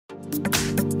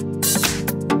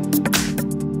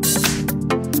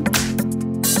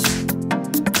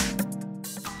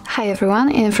Hi everyone,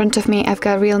 in front of me I've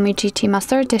got Realme GT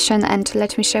Master Edition, and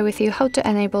let me share with you how to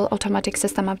enable automatic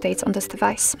system updates on this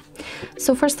device.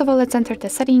 So first of all, let's enter the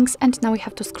settings, and now we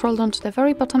have to scroll down to the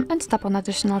very bottom and tap on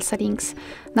additional settings.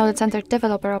 Now let's enter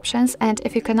developer options, and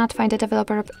if you cannot find the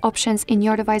developer options in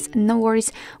your device, no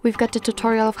worries, we've got the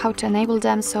tutorial of how to enable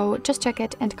them, so just check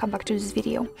it and come back to this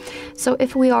video. So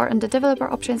if we are on the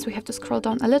developer options, we have to scroll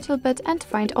down a little bit and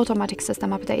find automatic system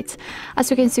updates.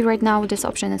 As you can see right now, this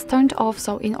option is turned off,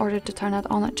 so in order to turn it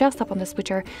on, just tap on the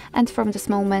switcher, and from this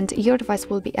moment your device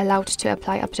will be allowed to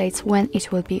apply updates when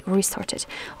it will be restarted.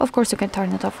 Of course, you can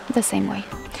turn it off the same way.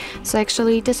 So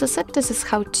actually this is it. This is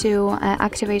how to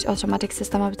activate automatic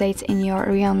system updates in your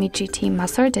Realme GT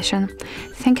Master Edition.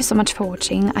 Thank you so much for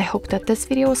watching. I hope that this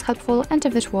video was helpful, and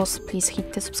if it was, please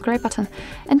hit the subscribe button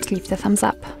and leave the thumbs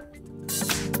up.